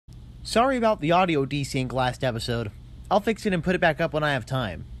Sorry about the audio desync last episode. I'll fix it and put it back up when I have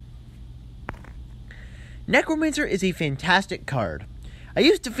time. Necromancer is a fantastic card. I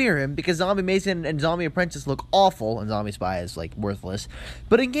used to fear him because Zombie Mason and Zombie Apprentice look awful and Zombie Spy is, worthless.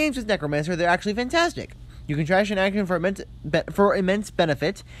 But in games with Necromancer, they're actually fantastic. You can trash an action for immense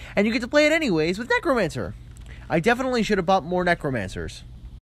benefit, and you get to play it anyways with Necromancer. I definitely should have bought more Necromancers.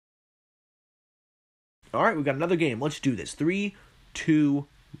 Alright, we've got another game. Let's do this. 3, 2,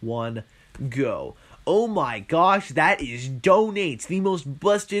 1, go. Oh my gosh, that is Donate, the most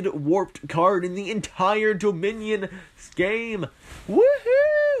busted warped card in the entire Dominion game.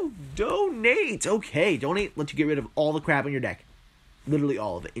 Woohoo! Donate! Okay, Donate lets you get rid of all the crap in your deck. Literally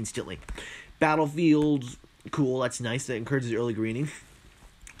all of it, instantly. Battlefield, cool, that's nice. That encourages early greening.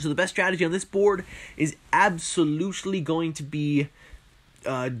 So the best strategy on this board is absolutely going to be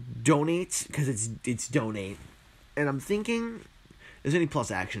Donate, because it's Donate. And I'm thinking, is there any plus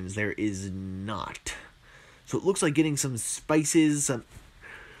actions? There is not. So it looks like getting some spices. You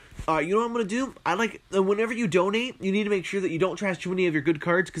know what I'm going to do? Whenever you donate, you need to make sure that you don't trash too many of your good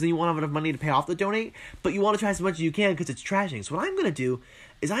cards, because then you won't have enough money to pay off the donate. But you want to trash as much as you can, because it's trashing. So what I'm going to do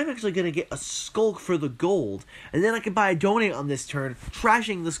is I'm actually going to get a skulk for the gold. And then I can buy a donate on this turn,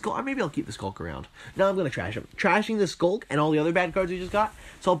 trashing the skulk. Or maybe I'll keep the skulk around. No, I'm going to trash him. Trashing the skulk and all the other bad cards we just got.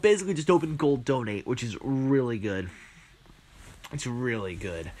 So I'll basically just open gold donate, which is really good. It's really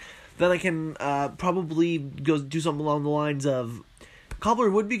good. Then I can probably go do something along the lines of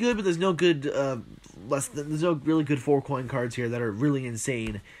Cobbler would be good, but there's no good there's no really good 4-coin cards here that are really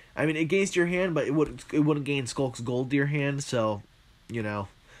insane. I mean, against your hand, but it wouldn't gain Skulk's gold to your hand, so you know.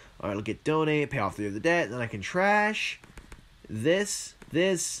 Alright, I'll get donate, pay off 3 of the debt, then I can trash this.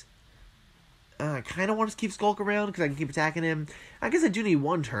 I kind of want to keep Skulk around because I can keep attacking him. I guess I do need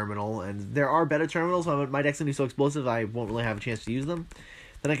 1 terminal, and there are better terminals. So my deck's going to be so explosive I won't really have a chance to use them.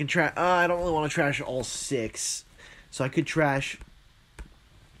 Then I can trash. I don't really want to trash all 6. So I could trash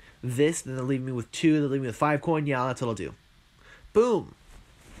this, then they'll leave me with 2, they'll leave me with 5 coin. Yeah, that's what I'll do. Boom.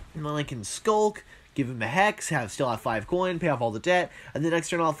 And then I can Skulk, give him a Hex, still have 5 coin, pay off all the debt, and then next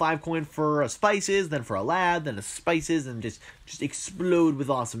turn I'll have 5 coin for spices, then for a lab, then a spices, and just explode with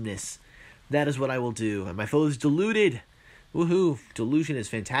awesomeness. That is what I will do. And my foe is diluted. Woohoo. Dilution is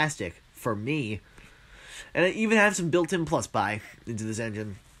fantastic for me. And I even have some built-in plus buy into this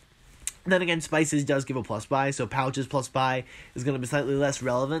engine. And then again, spices does give a plus buy, so pouches plus buy is going to be slightly less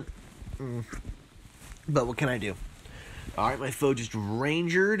relevant. But what can I do? Alright, my foe just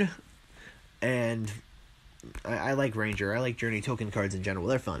rangered. And I like ranger. I like journey token cards in general.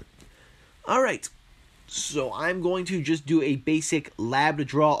 They're fun. Alright. So I'm going to just do a basic lab to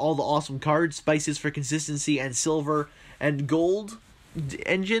draw all the awesome cards, spices for consistency, and silver and gold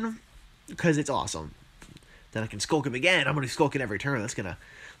engine, because it's awesome. Then I can Skulk him again. I'm going to Skulk it every turn. It's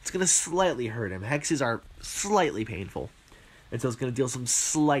gonna slightly hurt him. Hexes are slightly painful, and so it's going to deal some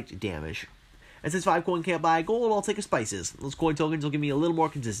slight damage. And since 5 coin can't buy gold, I'll take a spices. Those coin tokens will give me a little more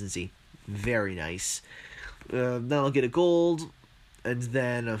consistency. Very nice. Then I'll get a gold. And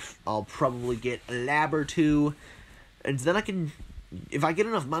then I'll probably get a lab or 2. And then I can, if I get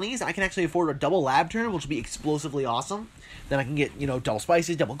enough monies, I can actually afford a double lab turn, which will be explosively awesome. Then I can get, double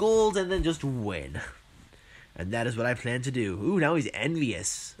spices, double golds, and then just win. And that is what I plan to do. Ooh, now he's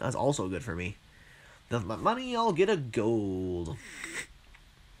envious. That's also good for me. Then with my money, I'll get a gold.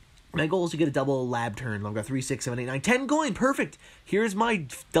 My goal is to get a double lab turn. I've got 3, 6, 7, 8, 9, 10 coin. Perfect. Here's my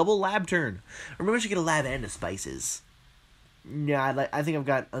double lab turn. Remember, I should get a lab and a spices. Yeah, I think I've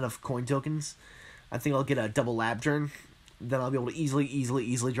got enough coin tokens. I think I'll get a double lab turn. Then I'll be able to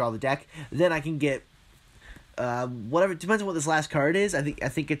easily draw the deck. Then I can get whatever. Depends on what this last card is. I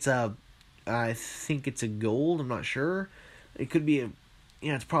think it's a gold. I'm not sure. It could be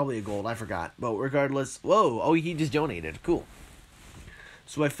it's probably a gold. I forgot. But regardless, he just donated. Cool.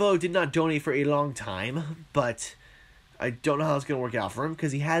 So my foe did not donate for a long time, but I don't know how it's gonna work out for him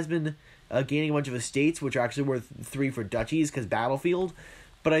because he has been gaining a bunch of estates, which are actually worth 3 for duchies, because battlefield.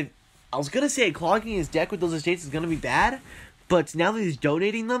 But I was going to say clogging his deck with those estates is going to be bad, but now that he's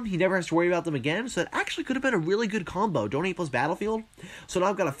donating them, he never has to worry about them again, so it actually could have been a really good combo, donate plus battlefield. So now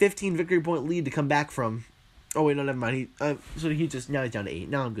I've got a 15 victory point lead to come back from. Oh wait, no, never mind. Now he's down to 8.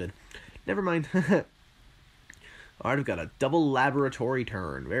 Now I'm good. Never mind. Alright, I've got a double laboratory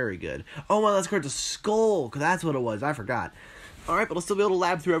turn. Very good. Oh, my last card's a skulk. That's what it was. I forgot. Alright, but I'll still be able to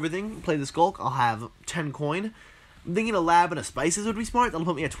lab through everything. Play the skulk. I'll have 10 coin. I'm thinking a lab and a spices would be smart. That'll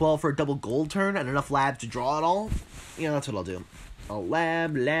put me at 12 for a double gold turn and enough labs to draw it all. Yeah, that's what I'll do. I'll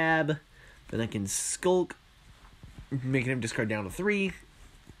lab. Then I can skulk. Making him discard down to 3.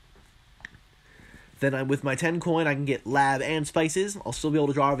 Then with my 10 coin, I can get lab and spices. I'll still be able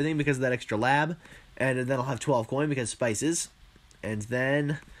to draw everything because of that extra lab. And then I'll have 12 coin because spices. And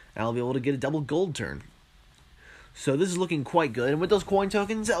then I'll be able to get a double gold turn. So this is looking quite good. And with those coin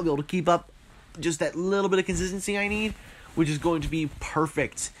tokens, I'll be able to keep up just that little bit of consistency I need, which is going to be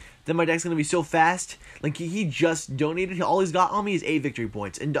perfect. Then my deck's going to be so fast. Like, he just donated. All he's got on me is 8 victory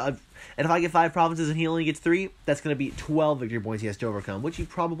points. And if I get 5 provinces and he only gets 3, that's going to be 12 victory points he has to overcome, which he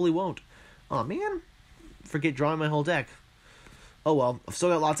probably won't. Aw, man. Forget drawing my whole deck. Oh, well. I've still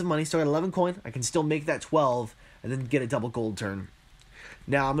got lots of money. Still got 11 coin. I can still make that 12 and then get a double gold turn.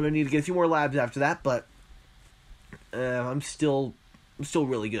 Now, I'm going to need to get a few more labs after that, but I'm still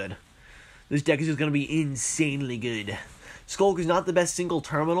really good. This deck is just going to be insanely good. Skulk is not the best single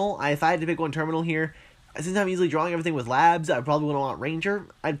terminal. If I had to pick one terminal here, since I'm usually drawing everything with labs, I probably wouldn't want Ranger.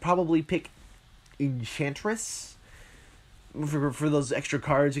 I'd probably pick Enchantress for those extra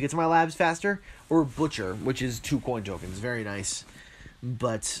cards to get to my labs faster, or Butcher, which is 2 coin tokens. Very nice.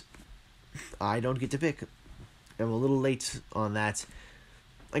 But I don't get to pick. I'm a little late on that.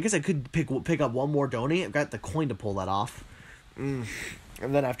 I guess I could pick up one more donate. I've got the coin to pull that off. And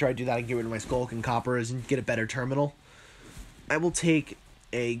then after I do that, I can get rid of my Skulk and Coppers and get a better terminal. I will take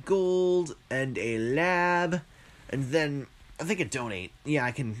a gold and a lab, and then I think a donate. Yeah,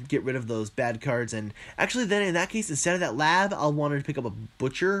 I can get rid of those bad cards, and actually then in that case, instead of that lab, I'll want to pick up a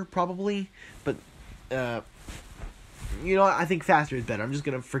Butcher, probably. But, you know what? I think faster is better. I'm just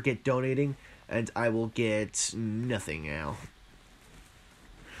going to forget donating, and I will get nothing now.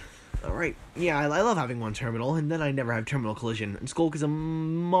 Alright, yeah, I love having one terminal, and then I never have terminal collision. And Skulk is a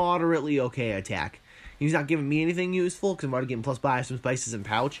moderately okay attack. He's not giving me anything useful, because I'm already getting plus buy, some spices, and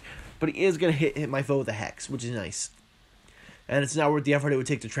pouch. But he is going to hit my foe with a hex, which is nice. And it's not worth the effort it would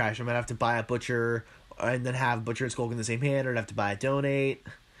take to trash him. I'd have to buy a Butcher, and then have Butcher and Skulk in the same hand, or I'd have to buy a donate.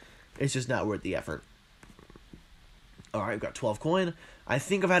 It's just not worth the effort. Alright, I've got 12 coin. I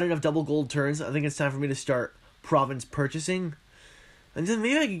think I've had enough double gold turns. I think it's time for me to start province purchasing. And then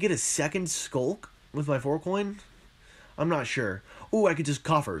maybe I could get a second Skulk with my 4 coin. I'm not sure. Ooh, I could just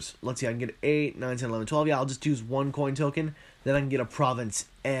coffers. Let's see, I can get 8, 9, 10, 11, 12. Yeah, I'll just use 1 coin token. Then I can get a province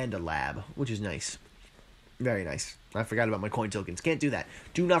and a lab, which is nice. Very nice. I forgot about my coin tokens. Can't do that.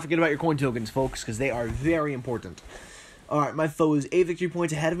 Do not forget about your coin tokens, folks, because they are very important. Alright, my foe is 8 victory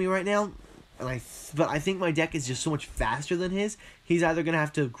points ahead of me right now. But I think my deck is just so much faster than his. He's either going to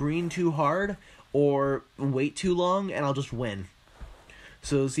have to green too hard or wait too long, and I'll just win.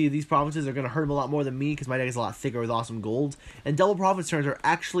 So, see, these provinces are going to hurt him a lot more than me because my deck is a lot thicker with awesome gold. And double province turns are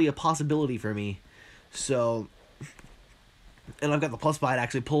actually a possibility for me. So, and I've got the plus buy to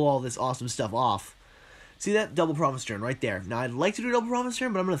actually pull all this awesome stuff off. See that? Double province turn right there. Now, I'd like to do a double province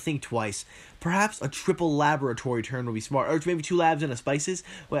turn, but I'm going to think twice. Perhaps a triple laboratory turn would be smart. Or maybe 2 labs and a spices,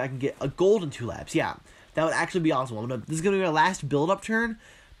 where I can get a gold and 2 labs. Yeah, that would actually be awesome. This is going to be my last build-up turn.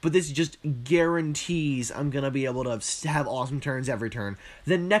 But this just guarantees I'm going to be able to have awesome turns every turn.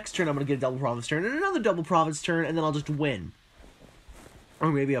 Then next turn, I'm going to get a double province turn and another double province turn, and then I'll just win.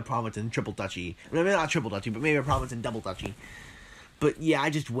 Or maybe a province and triple duchy. Maybe not triple duchy, but maybe a province and double duchy. But yeah,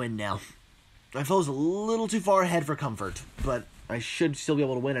 I just win now. My foe's a little too far ahead for comfort, but I should still be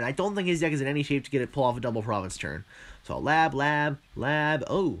able to win. And I don't think his deck is in any shape to pull off a double province turn. So lab, lab, lab.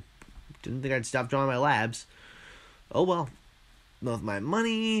 Oh, didn't think I'd stop drawing my labs. Oh well. With my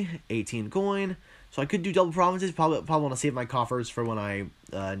money, 18 coin. So I could do double provinces. Probably want to save my coffers for when I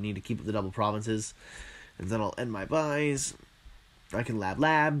need to keep up the double provinces. And then I'll end my buys. I can lab.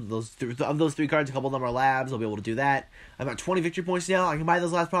 Of those 3 cards, a couple of them are labs. I'll be able to do that. I've got 20 victory points now. I can buy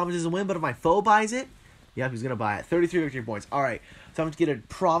those last provinces and win. But if my foe buys it, yep, he's going to buy it. 33 victory points. Alright, so I'm going to get a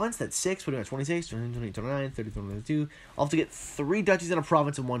province. That's 6. What do I got? 26, 28, 29, 30, 32. I'll have to get 3 duchies and a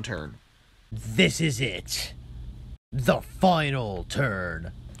province in 1 turn. This is it. The final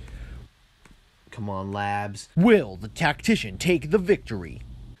turn. Come on, labs. Will the Tactician take the victory?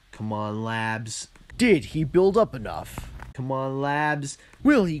 Come on, labs. Did he build up enough? Come on, labs.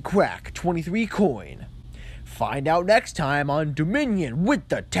 Will he crack 23 coin? Find out next time on Dominion with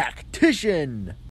the Tactician.